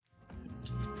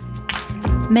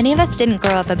Many of us didn't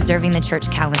grow up observing the church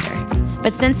calendar,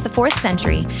 but since the 4th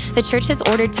century, the church has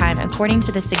ordered time according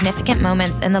to the significant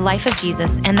moments in the life of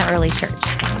Jesus and the early church.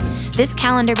 This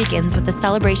calendar begins with the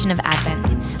celebration of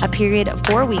Advent, a period of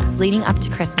 4 weeks leading up to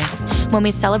Christmas, when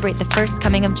we celebrate the first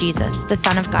coming of Jesus, the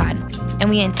Son of God, and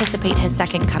we anticipate his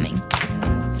second coming.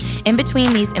 In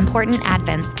between these important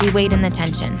Advents, we wait in the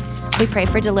tension. We pray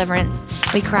for deliverance,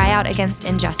 we cry out against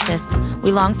injustice,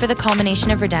 we long for the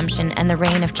culmination of redemption and the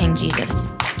reign of King Jesus.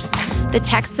 The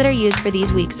texts that are used for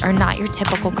these weeks are not your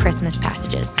typical Christmas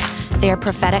passages. They are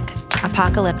prophetic,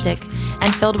 apocalyptic,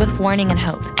 and filled with warning and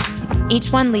hope. Each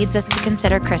one leads us to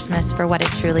consider Christmas for what it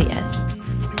truly is.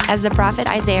 As the prophet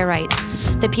Isaiah writes,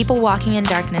 "The people walking in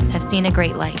darkness have seen a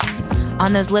great light.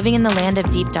 On those living in the land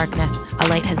of deep darkness, a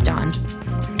light has dawned."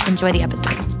 Enjoy the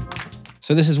episode.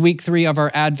 So this is week 3 of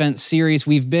our Advent series.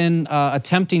 We've been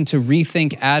attempting to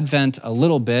rethink Advent a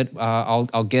little bit.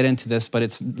 I'll get into this, but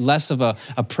it's less of a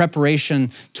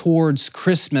preparation towards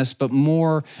Christmas, but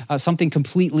more something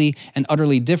completely and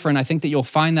utterly different. I think that you'll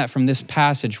find that from this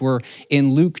passage. We're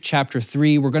in Luke chapter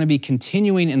 3. We're going to be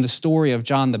continuing in the story of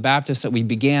John the Baptist that we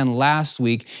began last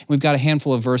week. We've got a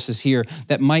handful of verses here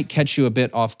that might catch you a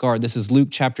bit off guard. This is Luke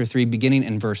chapter 3, beginning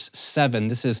in verse 7.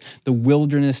 This is the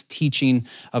wilderness teaching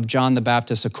of John the Baptist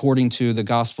according to the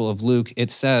Gospel of Luke. It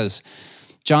says,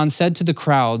 "John said to the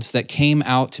crowds that came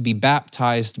out to be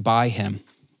baptized by him,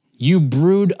 'You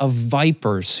brood of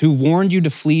vipers, who warned you to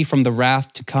flee from the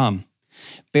wrath to come.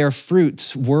 Bear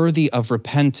fruits worthy of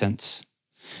repentance.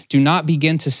 Do not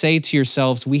begin to say to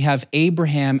yourselves, we have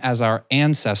Abraham as our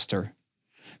ancestor.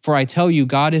 For I tell you,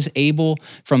 God is able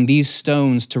from these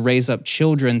stones to raise up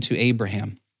children to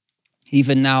Abraham.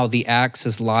 Even now the axe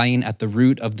is lying at the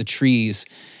root of the trees.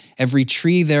 Every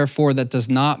tree, therefore, that does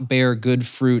not bear good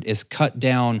fruit is cut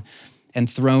down and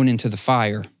thrown into the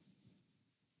fire.'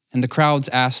 And the crowds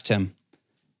asked him,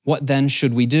 'What then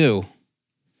should we do?'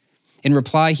 In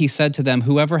reply, he said to them,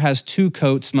 'Whoever has 2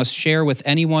 coats must share with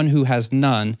anyone who has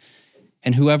none,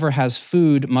 and whoever has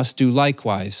food must do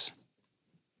likewise.'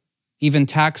 Even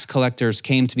tax collectors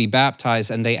came to be baptized,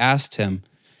 and they asked him,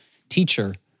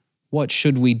 'Teacher, what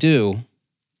should we do?'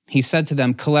 He said to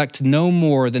them, 'Collect no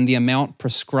more than the amount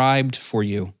prescribed for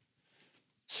you.'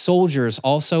 Soldiers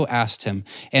also asked him,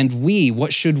 'And we,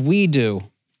 what should we do?'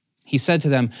 He said to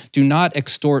them, 'Do not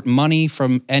extort money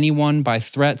from anyone by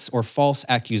threats or false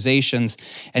accusations,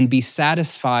 and be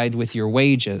satisfied with your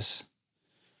wages.'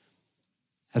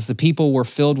 As the people were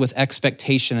filled with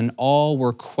expectation and all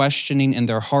were questioning in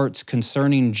their hearts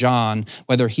concerning John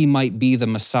whether he might be the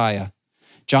Messiah,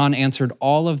 John answered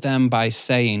all of them by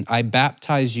saying, 'I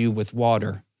baptize you with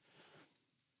water,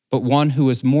 but one who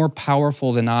is more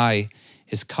powerful than I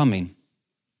is coming.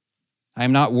 I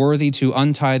am not worthy to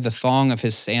untie the thong of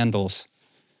his sandals.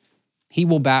 He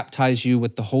will baptize you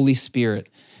with the Holy Spirit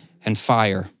and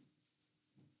fire.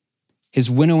 His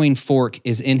winnowing fork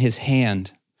is in his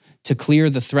hand to clear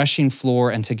the threshing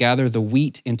floor and to gather the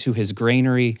wheat into his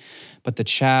granary, but the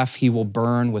chaff he will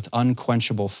burn with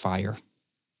unquenchable fire.'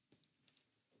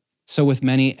 So with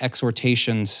many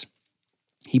exhortations,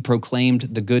 he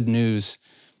proclaimed the good news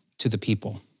to the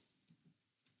people."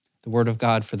 The word of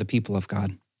God for the people of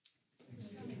God.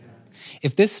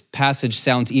 If this passage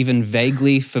sounds even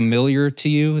vaguely familiar to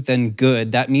you, then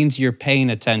good. That means you're paying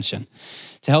attention.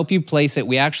 To help you place it,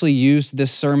 we actually used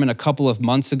this sermon a couple of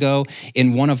months ago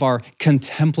in one of our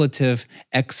contemplative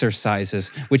exercises,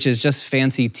 which is just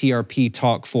fancy TRP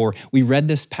talk for we read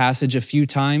this passage a few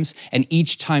times, and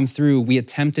each time through, we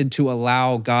attempted to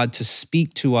allow God to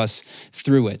speak to us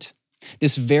through it.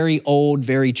 This very old,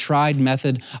 very tried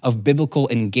method of biblical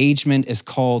engagement is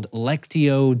called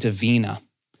Lectio Divina.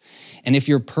 And if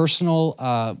your personal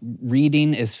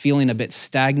reading is feeling a bit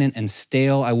stagnant and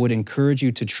stale, I would encourage you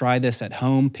to try this at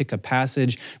home. Pick a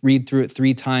passage, read through it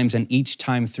 3 times, and each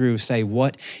time through say,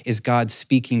 what is God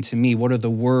speaking to me? What are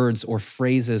the words or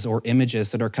phrases or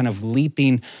images that are kind of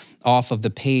leaping off of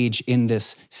the page in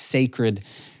this sacred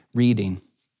reading?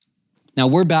 Now,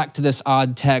 we're back to this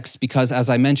odd text because, as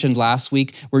I mentioned last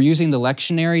week, we're using the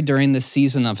lectionary during this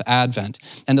season of Advent.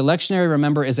 And the lectionary,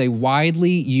 remember, is a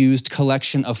widely used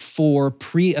collection of 4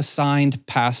 pre-assigned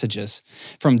passages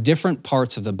from different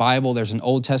parts of the Bible. There's an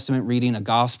Old Testament reading, a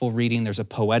gospel reading, there's a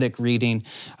poetic reading,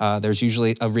 there's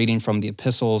usually a reading from the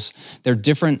epistles. There are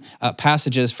different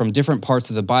passages from different parts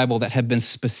of the Bible that have been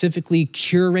specifically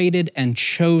curated and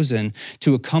chosen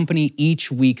to accompany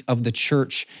each week of the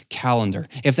church calendar.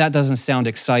 If that doesn't sound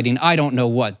exciting, I don't know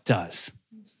what does.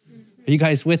 Are you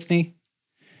guys with me?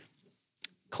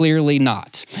 Clearly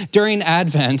not. During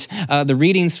Advent, the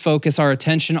readings focus our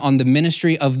attention on the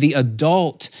ministry of the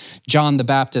adult John the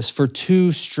Baptist for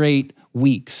 2 straight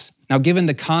weeks. Now, given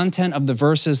the content of the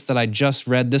verses that I just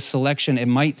read, this selection, it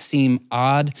might seem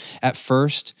odd at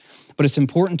first, but it's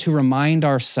important to remind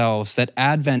ourselves that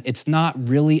Advent, it's not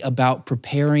really about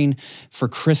preparing for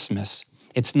Christmas.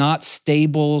 It's not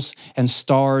stables and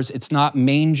stars. It's not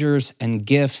mangers and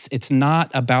gifts. It's not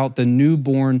about the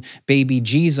newborn baby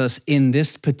Jesus in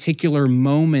this particular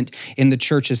moment in the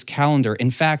church's calendar.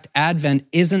 In fact, Advent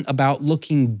isn't about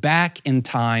looking back in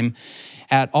time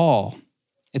at all.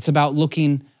 It's about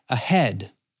looking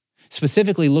ahead,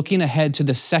 specifically looking ahead to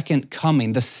the second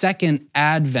coming, the second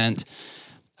advent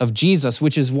of Jesus,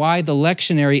 which is why the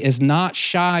lectionary is not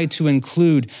shy to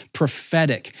include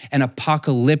prophetic and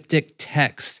apocalyptic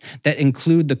texts that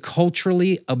include the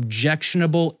culturally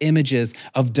objectionable images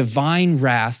of divine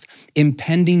wrath,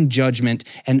 impending judgment,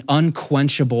 and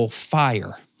unquenchable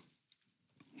fire.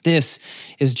 This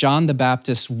is John the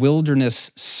Baptist's wilderness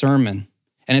sermon,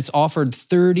 and it's offered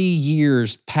 30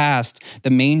 years past the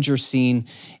manger scene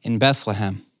in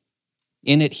Bethlehem.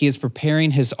 In it, he is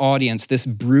preparing his audience, this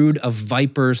brood of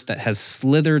vipers that has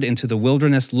slithered into the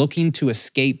wilderness looking to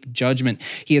escape judgment.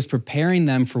 He is preparing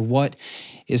them for what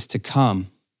is to come.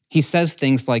 He says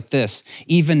things like this: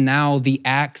 even now the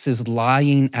axe is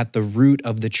lying at the root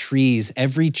of the trees.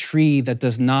 Every tree that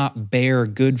does not bear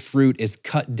good fruit is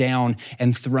cut down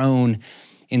and thrown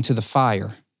into the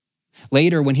fire.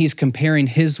 Later, when he's comparing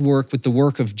his work with the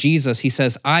work of Jesus, he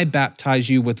says, I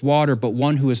baptize you with water, but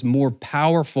one who is more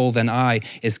powerful than I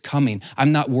is coming.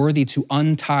 I'm not worthy to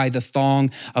untie the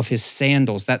thong of his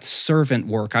sandals. That's servant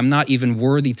work. I'm not even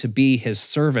worthy to be his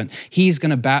servant. He's going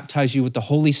to baptize you with the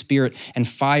Holy Spirit and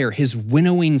fire. His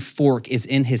winnowing fork is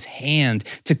in his hand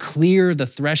to clear the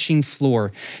threshing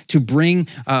floor, to bring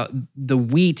the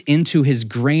wheat into his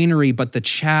granary, but the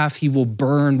chaff he will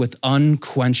burn with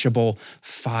unquenchable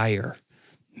fire.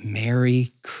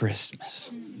 Merry Christmas.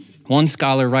 One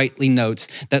scholar rightly notes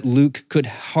that Luke could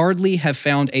hardly have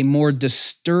found a more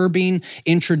disturbing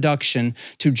introduction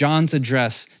to John's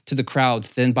address to the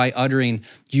crowds than by uttering,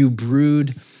 "You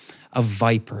brood of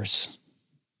vipers."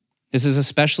 This is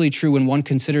especially true when one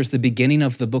considers the beginning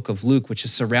of the book of Luke, which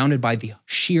is surrounded by the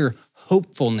sheer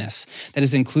hopefulness that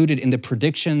is included in the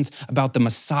predictions about the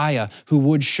Messiah who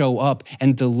would show up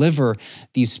and deliver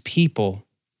these people.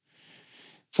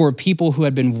 For people who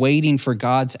had been waiting for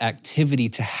God's activity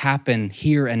to happen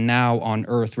here and now on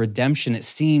earth, redemption, it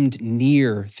seemed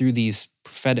near through these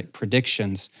prophetic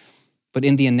predictions. But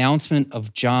in the announcement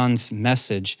of John's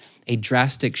message, a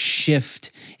drastic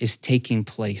shift is taking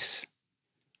place.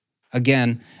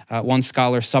 Again, one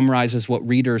scholar summarizes what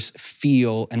readers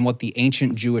feel and what the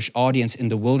ancient Jewish audience in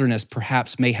the wilderness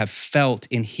perhaps may have felt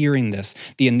in hearing this.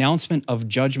 The announcement of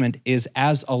judgment is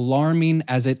as alarming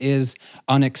as it is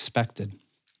unexpected.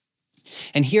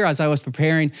 And here, as I was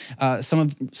preparing some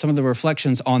of the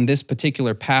reflections on this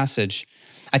particular passage,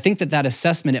 I think that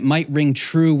assessment, it might ring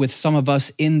true with some of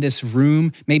us in this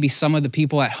room, maybe some of the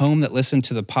people at home that listen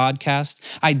to the podcast.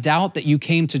 I doubt that you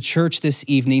came to church this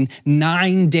evening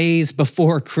 9 days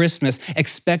before Christmas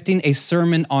expecting a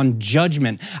sermon on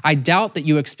judgment. I doubt that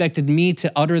you expected me to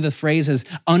utter the phrases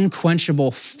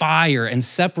unquenchable fire and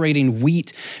separating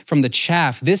wheat from the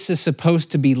chaff. This is supposed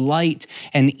to be light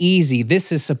and easy.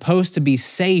 This is supposed to be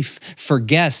safe for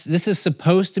guests. This is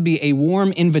supposed to be a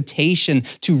warm invitation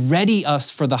to ready us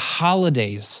for the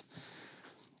holidays.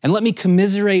 And let me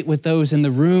commiserate with those in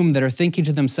the room that are thinking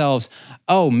to themselves,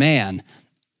 oh man,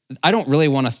 I don't really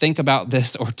want to think about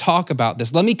this or talk about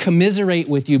this. Let me commiserate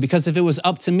with you, because if it was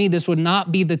up to me, this would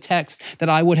not be the text that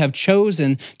I would have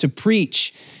chosen to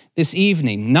preach this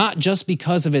evening, not just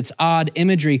because of its odd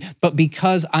imagery, but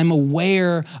because I'm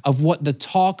aware of what the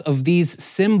talk of these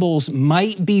symbols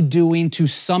might be doing to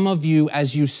some of you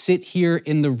as you sit here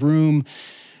in the room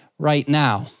right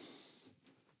now.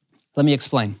 Let me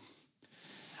explain.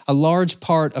 A large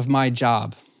part of my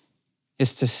job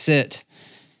is to sit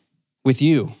with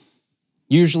you.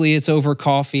 Usually it's over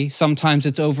coffee. Sometimes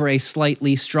it's over a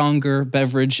slightly stronger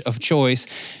beverage of choice.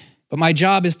 But my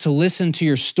job is to listen to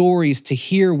your stories, to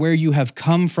hear where you have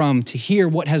come from, to hear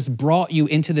what has brought you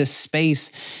into this space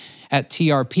at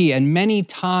TRP. And many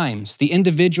times, the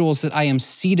individuals that I am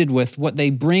seated with, what they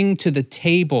bring to the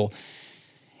table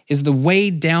is the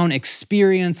weighed down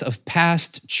experience of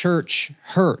past church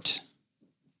hurt.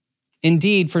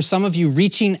 Indeed, for some of you,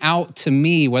 reaching out to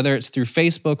me, whether it's through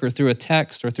Facebook or through a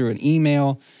text or through an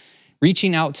email,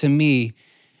 reaching out to me,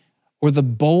 or the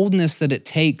boldness that it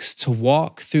takes to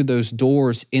walk through those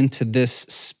doors into this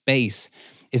space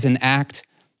is an act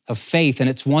of faith, and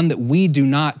it's one that we do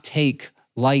not take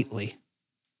lightly.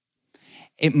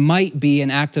 It might be an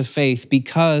act of faith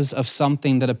because of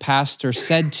something that a pastor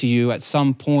said to you at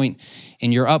some point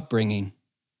in your upbringing.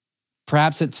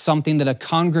 Perhaps it's something that a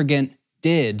congregant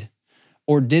did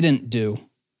or didn't do.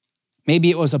 Maybe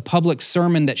it was a public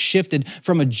sermon that shifted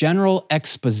from a general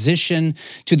exposition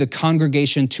to the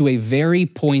congregation to a very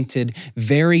pointed,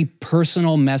 very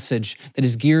personal message that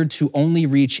is geared to only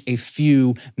reach a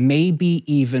few, maybe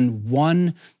even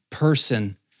one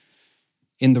person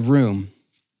in the room.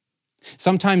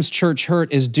 Sometimes church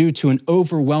hurt is due to an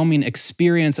overwhelming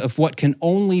experience of what can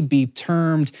only be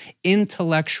termed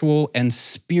intellectual and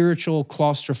spiritual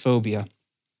claustrophobia.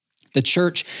 The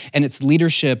church and its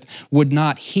leadership would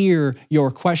not hear your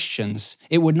questions.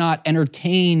 It would not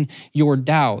entertain your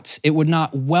doubts. It would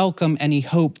not welcome any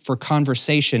hope for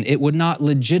conversation. It would not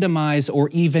legitimize or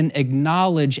even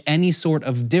acknowledge any sort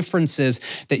of differences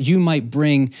that you might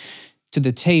bring to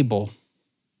the table.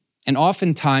 And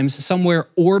oftentimes, somewhere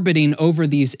orbiting over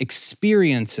these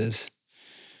experiences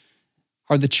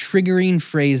are the triggering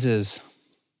phrases,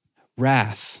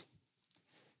 wrath,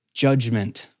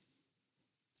 judgment,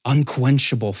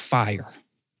 unquenchable fire.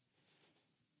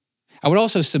 I would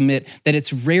also submit that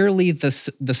it's rarely the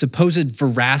supposed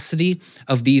veracity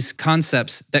of these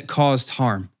concepts that caused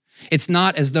harm. It's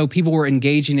not as though people were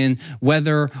engaging in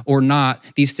whether or not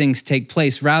these things take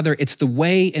place. Rather, it's the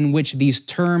way in which these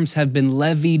terms have been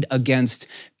levied against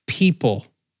people.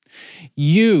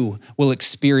 You will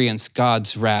experience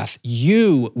God's wrath.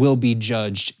 You will be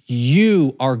judged.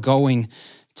 You are going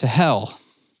to hell.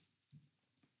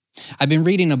 I've been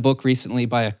reading a book recently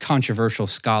by a controversial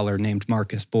scholar named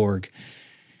Marcus Borg,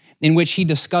 in which he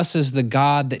discusses the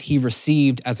God that he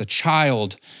received as a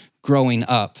child growing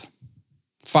up,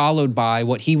 followed by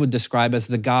what he would describe as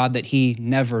the God that he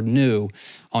never knew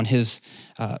on his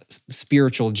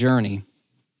spiritual journey.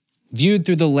 Viewed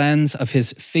through the lens of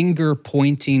his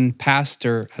finger-pointing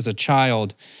pastor as a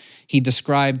child, he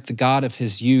described the God of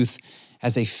his youth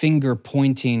as a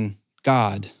finger-pointing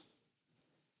God.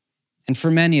 And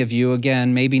for many of you,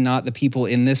 again, maybe not the people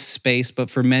in this space, but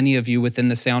for many of you within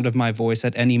the sound of my voice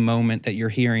at any moment that you're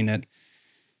hearing it,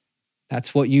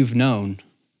 that's what you've known.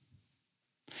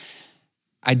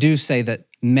 I do say that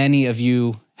many of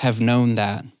you have known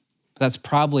that. That's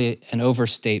probably an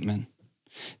overstatement.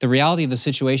 The reality of the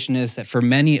situation is that for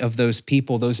many of those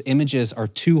people, those images are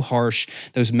too harsh,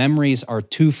 those memories are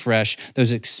too fresh,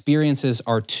 those experiences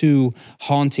are too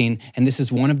haunting, and this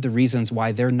is one of the reasons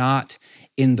why they're not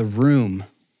in the room.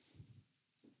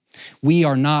 We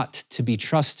are not to be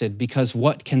trusted because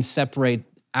what can separate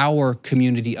our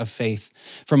community of faith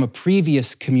from a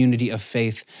previous community of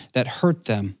faith that hurt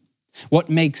them? What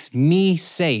makes me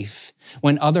safe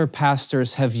when other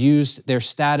pastors have used their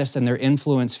status and their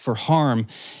influence for harm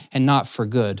and not for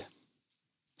good?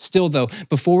 Still though,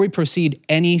 before we proceed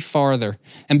any farther,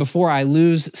 and before I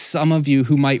lose some of you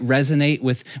who might resonate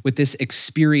with this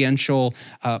experiential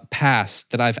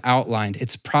past that I've outlined,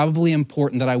 it's probably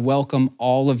important that I welcome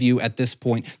all of you at this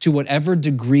point, to whatever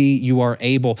degree you are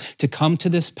able, to come to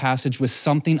this passage with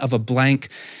something of a blank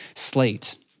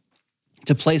slate,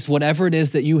 to place whatever it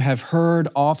is that you have heard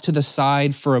off to the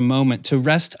side for a moment, to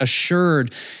rest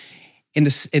assured in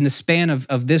the span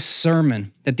of this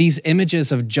sermon that these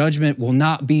images of judgment will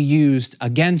not be used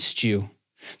against you,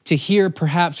 to hear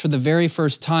perhaps for the very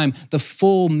first time the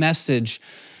full message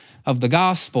of the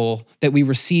gospel that we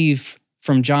receive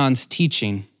from John's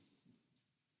teaching.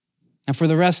 And for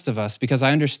the rest of us, because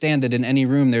I understand that in any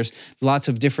room there's lots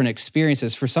of different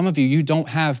experiences, for some of you, you don't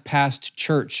have past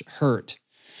church hurt.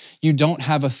 You don't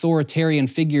have authoritarian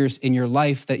figures in your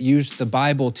life that used the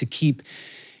Bible to keep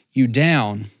you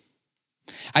down.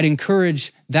 I'd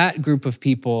encourage that group of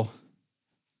people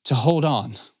to hold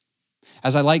on.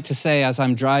 As I like to say as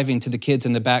I'm driving to the kids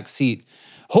in the back seat,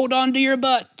 hold on to your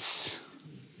butts.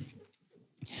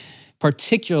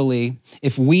 Particularly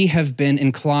if we have been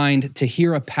inclined to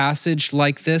hear a passage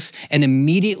like this and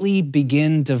immediately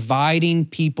begin dividing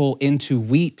people into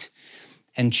wheat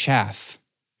and chaff,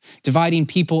 dividing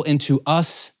people into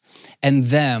us and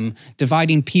them,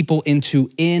 dividing people into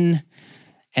in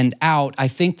and out. I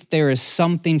think that there is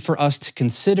something for us to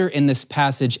consider in this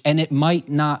passage, and it might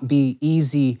not be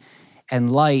easy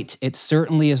and light. It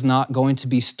certainly is not going to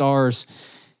be stars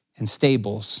and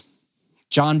stables.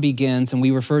 John begins, and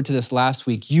we referred to this last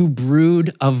week, "You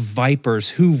brood of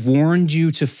vipers, who warned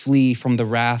you to flee from the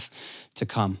wrath to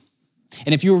come."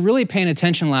 And if you were really paying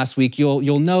attention last week,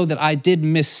 you'll know that I did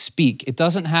misspeak. It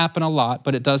doesn't happen a lot,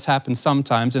 but it does happen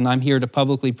sometimes, and I'm here to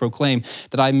publicly proclaim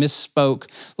that I misspoke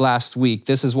last week.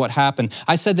 This is what happened.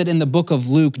 I said that in the book of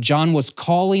Luke, John was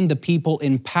calling the people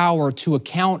in power to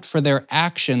account for their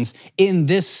actions in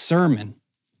this sermon.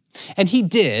 And he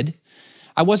did.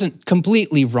 I wasn't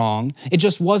completely wrong. It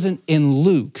just wasn't in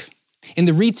Luke. In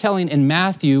the retelling in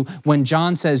Matthew, when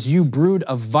John says, "You brood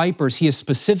of vipers," he is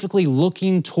specifically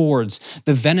looking towards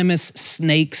the venomous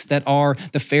snakes that are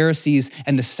the Pharisees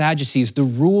and the Sadducees, the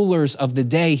rulers of the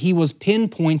day. He was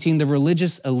pinpointing the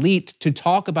religious elite to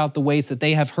talk about the ways that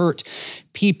they have hurt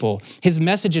people. His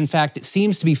message, in fact, it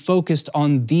seems to be focused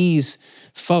on these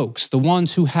folks, the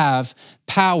ones who have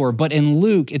power. But in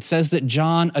Luke, it says that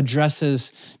John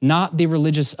addresses not the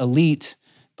religious elite,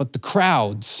 but the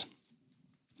crowds.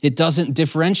 It doesn't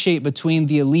differentiate between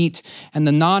the elite and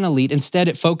the non-elite. Instead,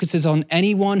 it focuses on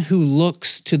anyone who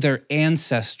looks to their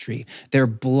ancestry, their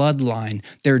bloodline,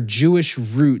 their Jewish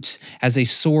roots as a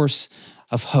source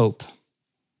of hope.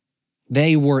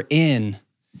 They were in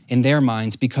their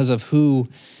minds because of who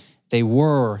they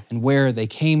were and where they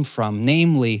came from.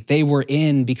 Namely, they were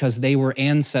in because they were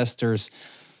ancestors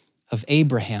of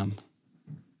Abraham.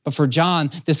 But for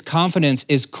John, this confidence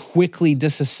is quickly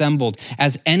disassembled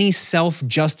as any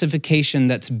self-justification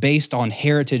that's based on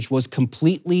heritage was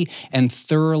completely and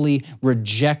thoroughly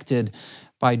rejected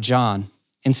by John.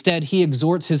 Instead, he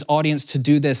exhorts his audience to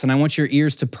do this, and I want your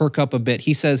ears to perk up a bit.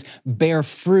 He says, "Bear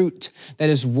fruit that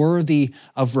is worthy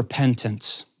of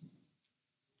repentance."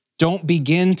 Don't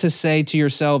begin to say to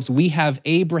yourselves, "We have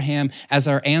Abraham as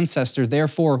our ancestor,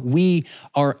 therefore we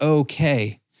are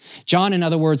okay." John, in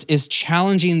other words, is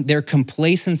challenging their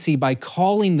complacency by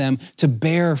calling them to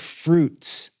bear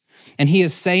fruits. And he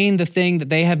is saying the thing that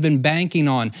they have been banking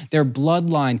on, their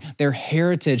bloodline, their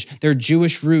heritage, their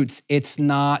Jewish roots, it's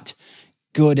not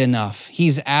good enough.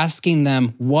 He's asking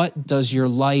them, what does your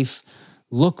life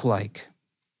look like?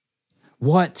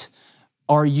 What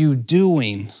are you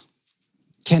doing?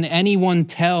 Can anyone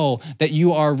tell that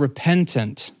you are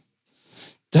repentant?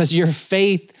 Does your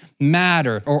faith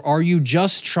matter? Or are you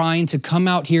just trying to come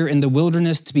out here in the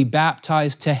wilderness to be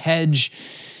baptized to hedge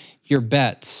your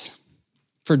bets?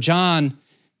 For John,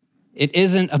 it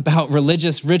isn't about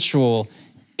religious ritual.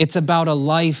 It's about a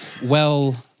life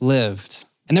well lived.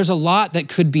 And there's a lot that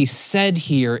could be said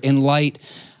here in light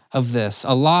of this,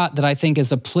 a lot that I think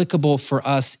is applicable for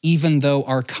us, even though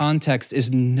our context is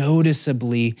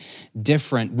noticeably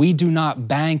different. We do not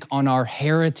bank on our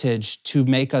heritage to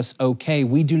make us okay.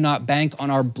 We do not bank on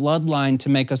our bloodline to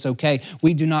make us okay.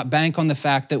 We do not bank on the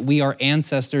fact that we are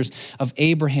ancestors of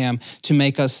Abraham to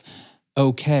make us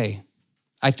okay.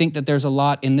 I think that there's a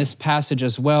lot in this passage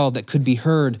as well that could be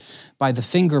heard by the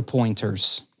finger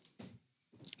pointers.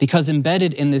 Because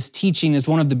embedded in this teaching is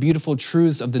one of the beautiful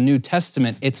truths of the New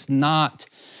Testament. It's not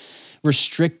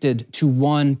restricted to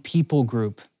one people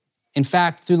group. In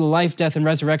fact, through the life, death, and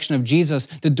resurrection of Jesus,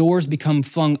 the doors become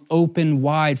flung open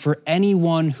wide for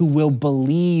anyone who will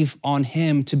believe on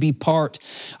him to be part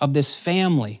of this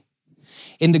family.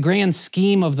 In the grand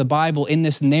scheme of the Bible, in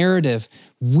this narrative,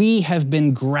 we have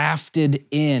been grafted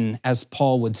in, as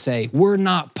Paul would say. We're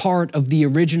not part of the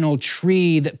original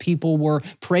tree that people were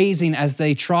praising as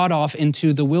they trod off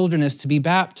into the wilderness to be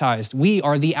baptized. We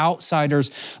are the outsiders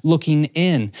looking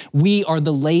in. We are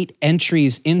the late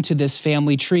entries into this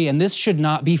family tree, and this should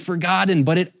not be forgotten,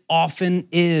 but it often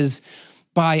is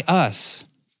by us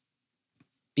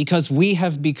because we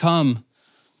have become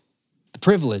the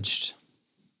privileged.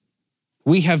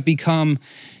 We have become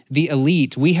the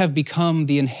elite. We have become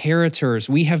the inheritors.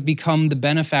 We have become the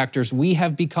benefactors. We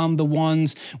have become the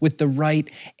ones with the right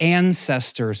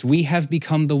ancestors. We have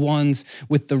become the ones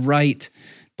with the right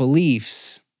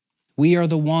beliefs. We are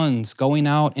the ones going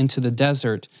out into the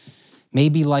desert,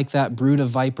 maybe like that brood of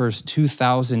vipers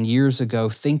 2,000 years ago,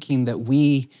 thinking that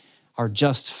we are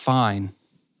just fine.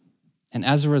 And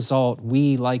as a result,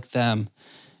 we, like them,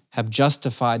 have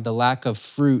justified the lack of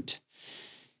fruit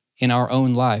in our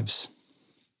own lives.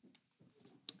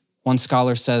 One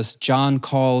scholar says, John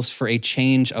calls for a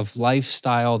change of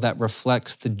lifestyle that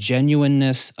reflects the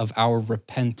genuineness of our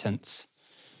repentance.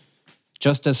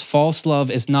 Just as false love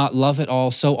is not love at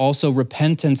all, so also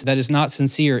repentance that is not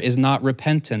sincere is not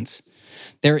repentance.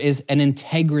 There is an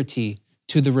integrity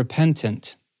to the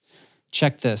repentant.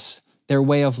 Check this, their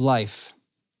way of life,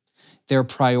 their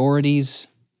priorities,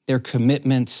 their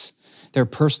commitments, their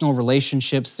personal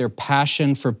relationships, their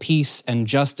passion for peace and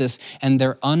justice, and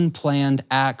their unplanned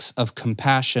acts of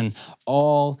compassion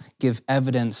all give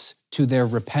evidence to their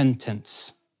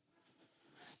repentance.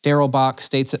 Darrell Bock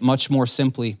states it much more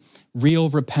simply. Real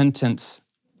repentance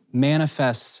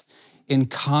manifests in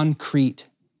concrete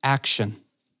action.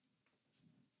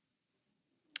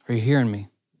 Are you hearing me?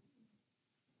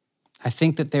 I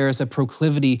think that there is a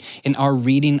proclivity in our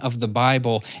reading of the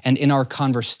Bible and in our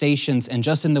conversations and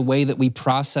just in the way that we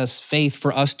process faith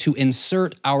for us to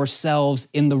insert ourselves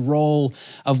in the role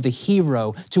of the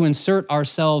hero, to insert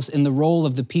ourselves in the role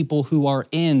of the people who are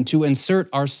in, to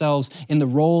insert ourselves in the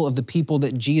role of the people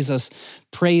that Jesus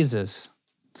praises.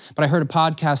 But I heard a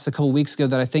podcast a couple weeks ago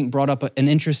that I think brought up an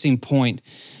interesting point.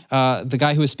 The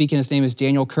guy who was speaking, his name is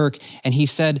Daniel Kirk, and he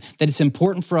said that it's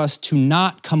important for us to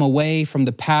not come away from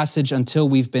the passage until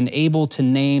we've been able to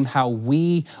name how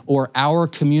we or our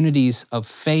communities of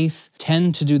faith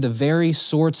tend to do the very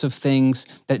sorts of things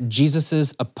that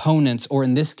Jesus's opponents, or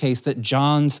in this case, that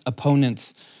John's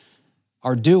opponents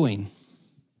are doing.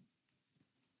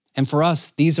 And for us,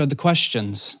 these are the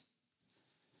questions.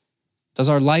 Does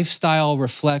our lifestyle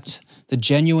reflect the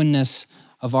genuineness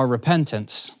of our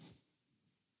repentance?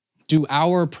 Do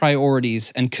our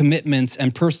priorities and commitments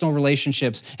and personal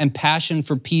relationships and passion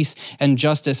for peace and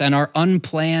justice and our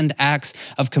unplanned acts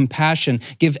of compassion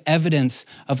give evidence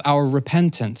of our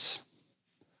repentance?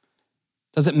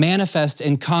 Does it manifest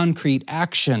in concrete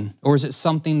action, or is it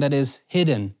something that is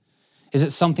hidden? Is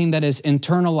it something that is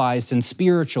internalized and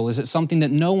spiritual? Is it something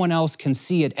that no one else can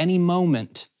see at any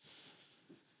moment?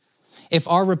 If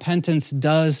our repentance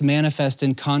does manifest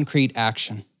in concrete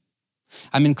action,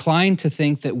 I'm inclined to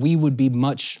think that we would be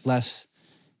much less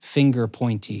finger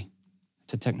pointy.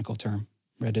 It's a technical term,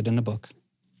 read it in a book.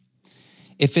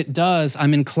 If it does,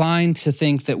 I'm inclined to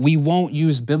think that we won't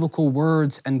use biblical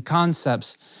words and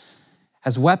concepts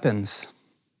as weapons.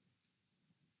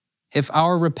 If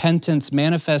our repentance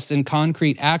manifests in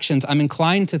concrete actions, I'm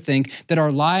inclined to think that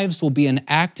our lives will be an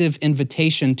active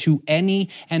invitation to any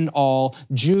and all,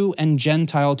 Jew and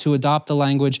Gentile, to adopt the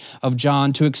language of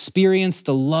John, to experience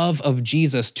the love of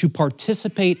Jesus, to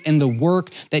participate in the work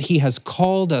that he has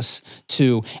called us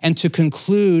to, and to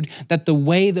conclude that the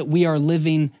way that we are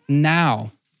living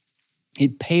now,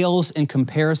 it pales in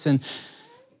comparison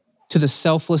to the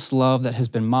selfless love that has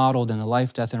been modeled in the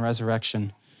life, death, and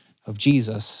resurrection of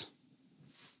Jesus.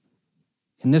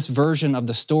 In this version of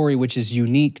the story, which is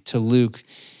unique to Luke,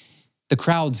 the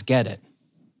crowds get it.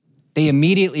 They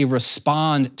immediately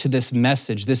respond to this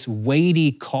message, this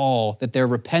weighty call that their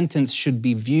repentance should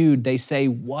be viewed. They say,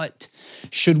 "What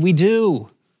should we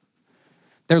do?"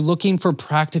 They're looking for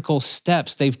practical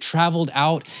steps. They've traveled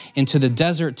out into the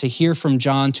desert to hear from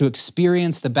John, to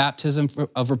experience the baptism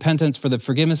of repentance for the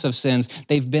forgiveness of sins.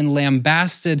 They've been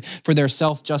lambasted for their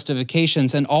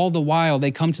self-justifications. And all the while,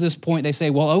 they come to this point, they say,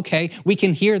 well, okay, we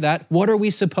can hear that. What are we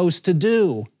supposed to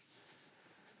do?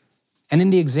 And in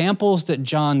the examples that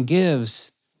John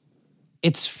gives,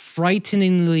 it's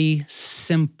frighteningly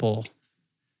simple.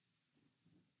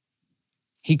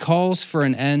 He calls for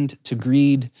an end to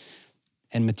greed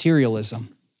and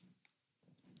materialism.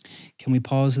 Can we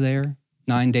pause there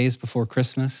 9 days before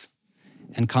Christmas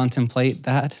and contemplate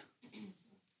that?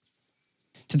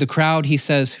 To the crowd, he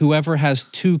says, whoever has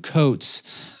 2 coats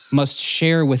must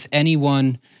share with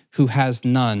anyone who has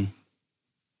none,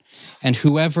 and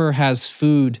whoever has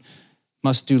food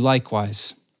must do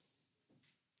likewise.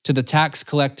 To the tax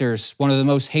collectors, one of the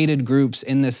most hated groups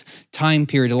in this time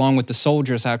period, along with the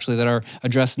soldiers actually that are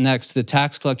addressed next, to the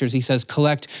tax collectors, he says,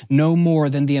 collect no more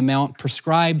than the amount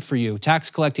prescribed for you.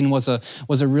 Tax collecting was a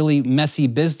really messy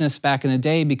business back in the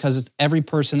day because every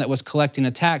person that was collecting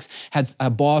a tax had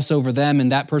a boss over them,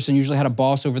 and that person usually had a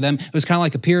boss over them. It was kind of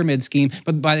like a pyramid scheme,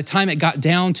 but by the time it got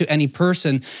down to any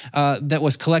person that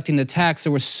was collecting the tax,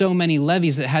 there were so many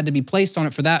levies that had to be placed on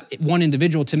it for that one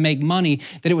individual to make money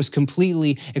that it was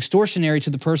completely extortionary to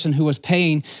the person who was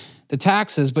paying the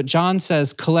taxes. But John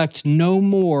says, collect no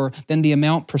more than the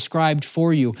amount prescribed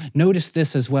for you. Notice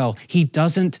this as well. He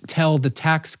doesn't tell the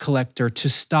tax collector to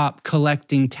stop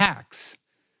collecting tax.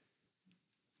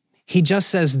 He just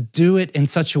says, do it in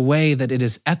such a way that it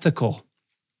is ethical.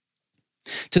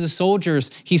 To the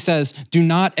soldiers, he says, do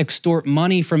not extort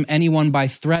money from anyone by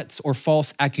threats or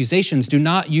false accusations. Do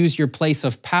not use your place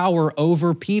of power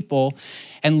over people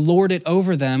and lord it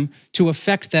over them to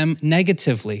affect them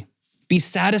negatively. Be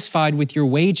satisfied with your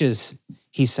wages,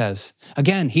 he says.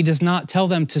 Again, he does not tell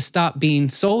them to stop being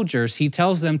soldiers. He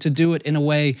tells them to do it in a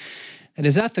way that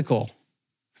is ethical.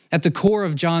 At the core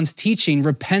of John's teaching,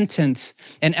 repentance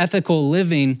and ethical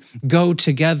living go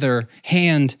together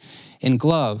hand in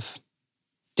glove.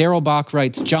 Darrell Bock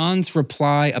writes, John's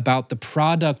reply about the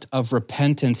product of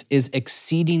repentance is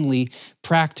exceedingly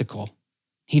practical.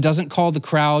 He doesn't call the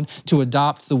crowd to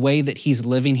adopt the way that he's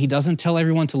living. He doesn't tell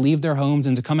everyone to leave their homes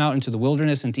and to come out into the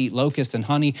wilderness and to eat locusts and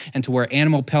honey and to wear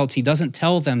animal pelts. He doesn't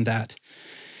tell them that.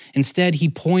 Instead, he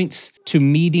points to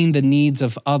meeting the needs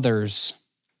of others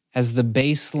as the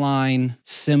baseline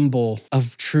symbol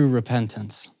of true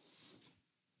repentance.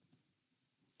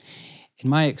 In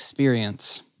my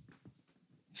experience,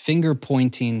 finger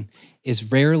pointing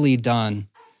is rarely done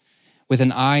with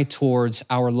an eye towards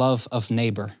our love of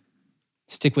neighbor.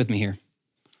 Stick with me here.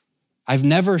 I've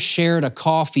never shared a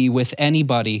coffee with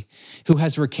anybody who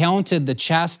has recounted the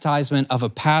chastisement of a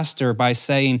pastor by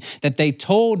saying that they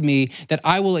told me that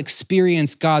I will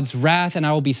experience God's wrath and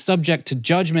I will be subject to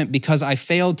judgment because I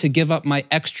failed to give up my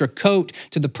extra coat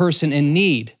to the person in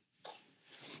need.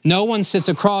 No one sits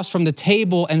across from the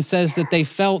table and says that they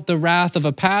felt the wrath of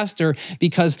a pastor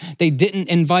because they didn't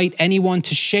invite anyone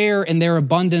to share in their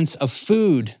abundance of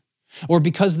food, or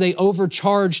because they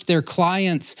overcharged their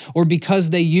clients, or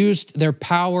because they used their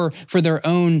power for their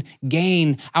own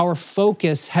gain. Our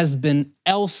focus has been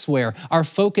elsewhere. Our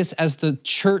focus as the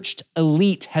churched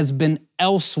elite has been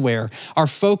elsewhere. Our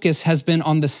focus has been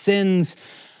on the sins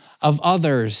of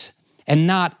others and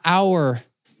not our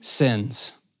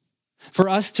sins. For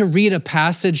us to read a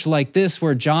passage like this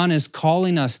where John is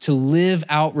calling us to live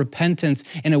out repentance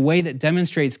in a way that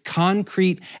demonstrates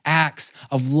concrete acts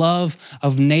of love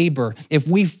of neighbor, if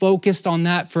we focused on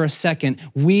that for a second,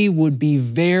 we would be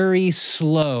very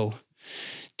slow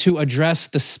to address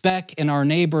the speck in our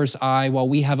neighbor's eye while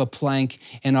we have a plank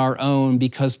in our own,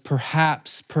 because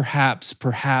perhaps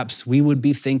we would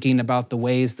be thinking about the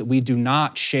ways that we do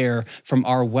not share from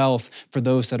our wealth for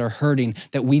those that are hurting,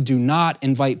 that we do not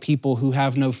invite people who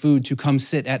have no food to come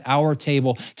sit at our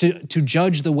table, to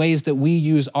judge the ways that we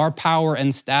use our power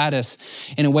and status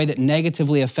in a way that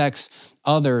negatively affects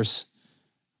others,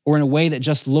 or in a way that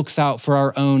just looks out for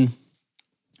our own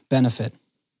benefit.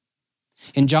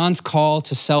 In John's call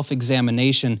to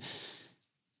self-examination,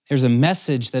 there's a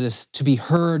message that is to be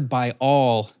heard by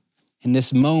all in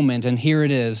this moment, and here it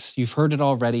is. You've heard it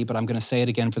already, but I'm going to say it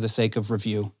again for the sake of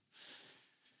review.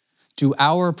 Do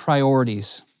our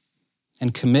priorities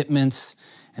and commitments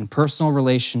and personal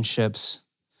relationships,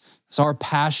 is our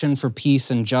passion for peace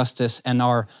and justice and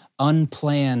our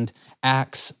unplanned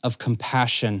acts of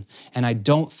compassion, and I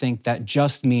don't think that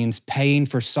just means paying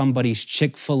for somebody's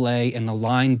Chick-fil-A in the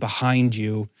line behind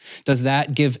you, does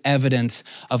that give evidence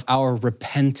of our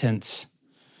repentance?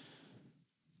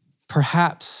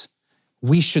 Perhaps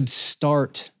we should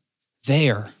start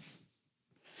there.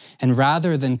 And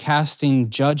rather than casting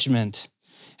judgment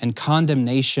and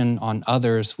condemnation on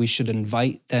others, we should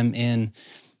invite them in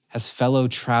as fellow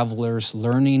travelers,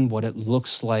 learning what it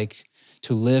looks like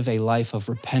to live a life of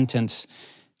repentance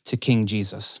to King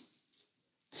Jesus.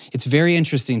 It's very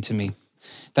interesting to me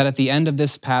that at the end of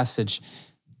this passage,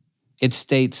 it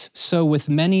states, "So with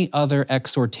many other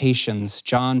exhortations,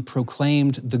 John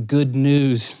proclaimed the good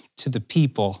news to the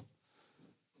people."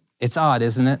 It's odd,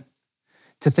 isn't it?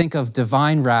 To think of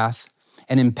divine wrath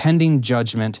and impending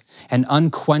judgment and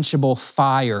unquenchable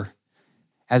fire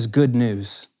as good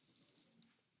news.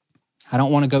 I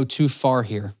don't want to go too far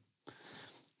here,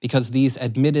 because these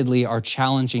admittedly are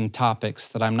challenging topics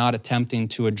that I'm not attempting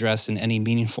to address in any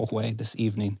meaningful way this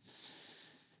evening.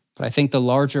 But I think the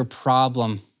larger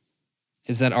problem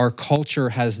is that our culture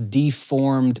has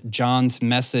deformed John's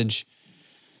message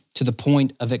to the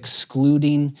point of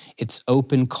excluding its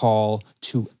open call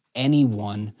to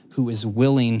anyone who is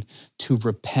willing to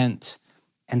repent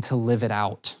and to live it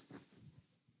out.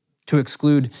 To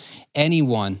exclude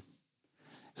anyone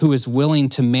who is willing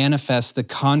to manifest the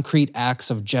concrete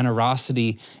acts of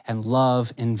generosity and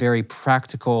love in very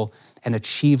practical and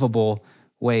achievable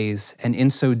ways, and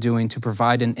in so doing to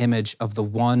provide an image of the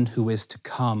one who is to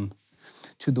come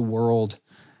to the world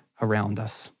around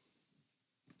us.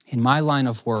 In my line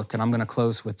of work, and I'm going to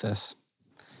close with this,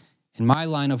 in my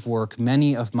line of work,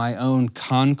 many of my own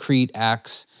concrete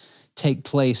acts take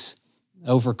place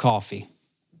over coffee.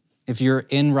 If you're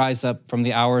in Rise Up from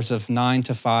the hours of 9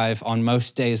 to 5 on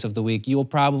most days of the week, you will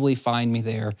probably find me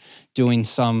there doing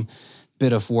some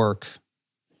bit of work.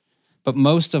 But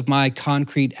most of my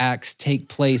concrete acts take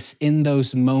place in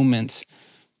those moments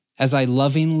as I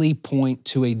lovingly point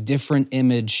to a different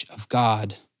image of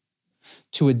God,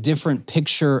 to a different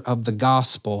picture of the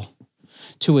gospel,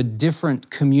 to a different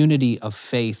community of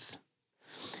faith.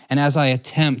 And as I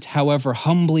attempt, however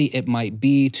humbly it might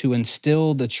be, to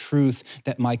instill the truth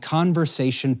that my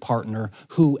conversation partner,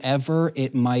 whoever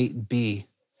it might be,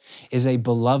 is a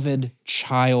beloved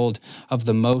child of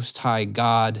the Most High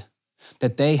God,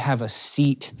 that they have a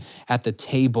seat at the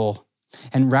table,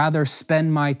 and rather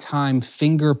spend my time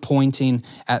finger pointing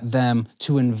at them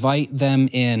to invite them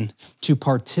in to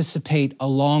participate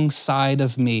alongside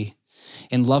of me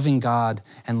in loving God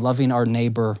and loving our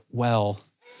neighbor well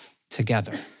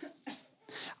together.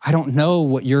 I don't know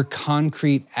what your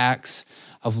concrete acts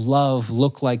of love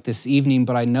look like this evening,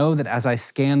 but I know that as I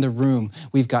scan the room,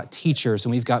 we've got teachers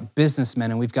and we've got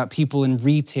businessmen and we've got people in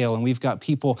retail and we've got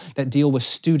people that deal with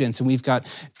students and we've got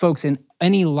folks in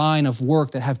any line of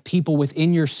work that have people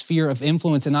within your sphere of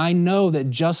influence. And I know that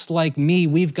just like me,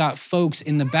 we've got folks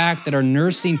in the back that are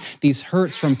nursing these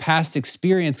hurts from past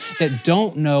experience that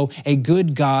don't know a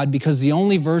good God because the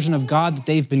only version of God that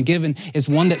they've been given is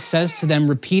one that says to them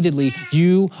repeatedly,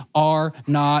 you are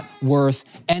not worth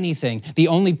anything. The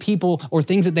only people or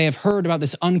things that they have heard about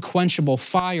this unquenchable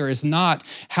fire is not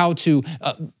how to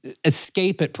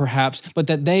escape it perhaps, but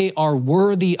that they are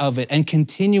worthy of it, and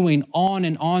continuing on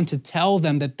and on to tell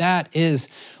them that that is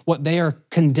what they are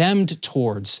condemned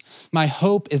towards. My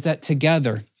hope is that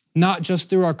together, not just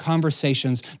through our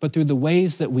conversations, but through the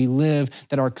ways that we live,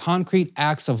 that our concrete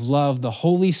acts of love, the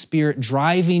Holy Spirit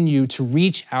driving you to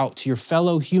reach out to your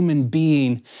fellow human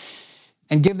being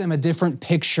and give them a different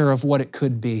picture of what it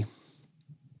could be.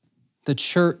 The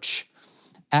church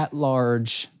at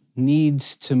large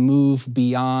needs to move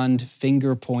beyond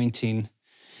finger pointing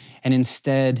and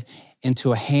instead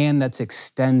into a hand that's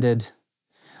extended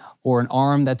or an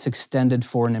arm that's extended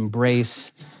for an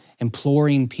embrace,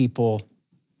 imploring people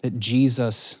that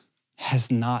Jesus has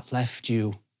not left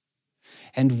you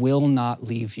and will not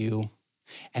leave you,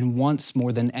 and wants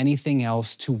more than anything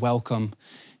else to welcome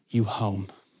you home.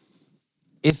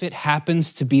 If it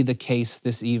happens to be the case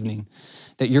this evening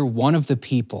that you're one of the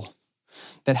people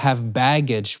that have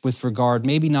baggage with regard,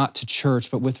 maybe not to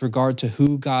church, but with regard to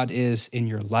who God is in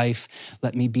your life,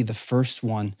 let me be the first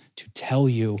one to tell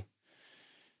you,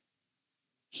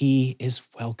 He is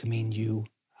welcoming you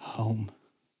home.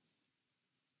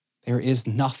 There is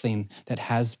nothing that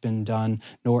has been done,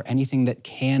 nor anything that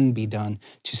can be done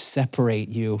to separate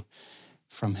you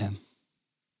from Him.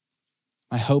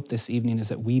 My hope this evening is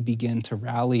that we begin to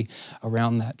rally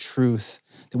around that truth,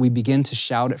 that we begin to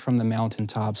shout it from the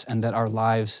mountaintops, and that our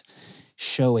lives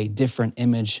show a different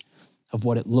image of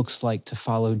what it looks like to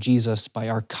follow Jesus by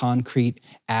our concrete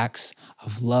acts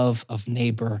of love of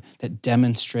neighbor that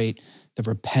demonstrate the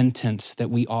repentance that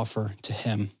we offer to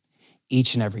Him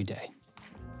each and every day.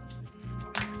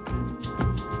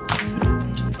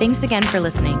 Thanks again for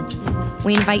listening.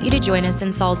 We invite you to join us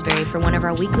in Salisbury for one of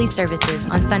our weekly services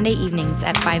on Sunday evenings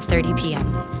at 5:30 p.m.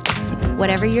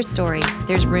 Whatever your story,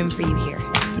 there's room for you here.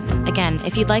 Again,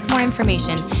 if you'd like more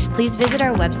information, please visit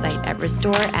our website at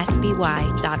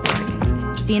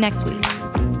restoresby.org. See you next week.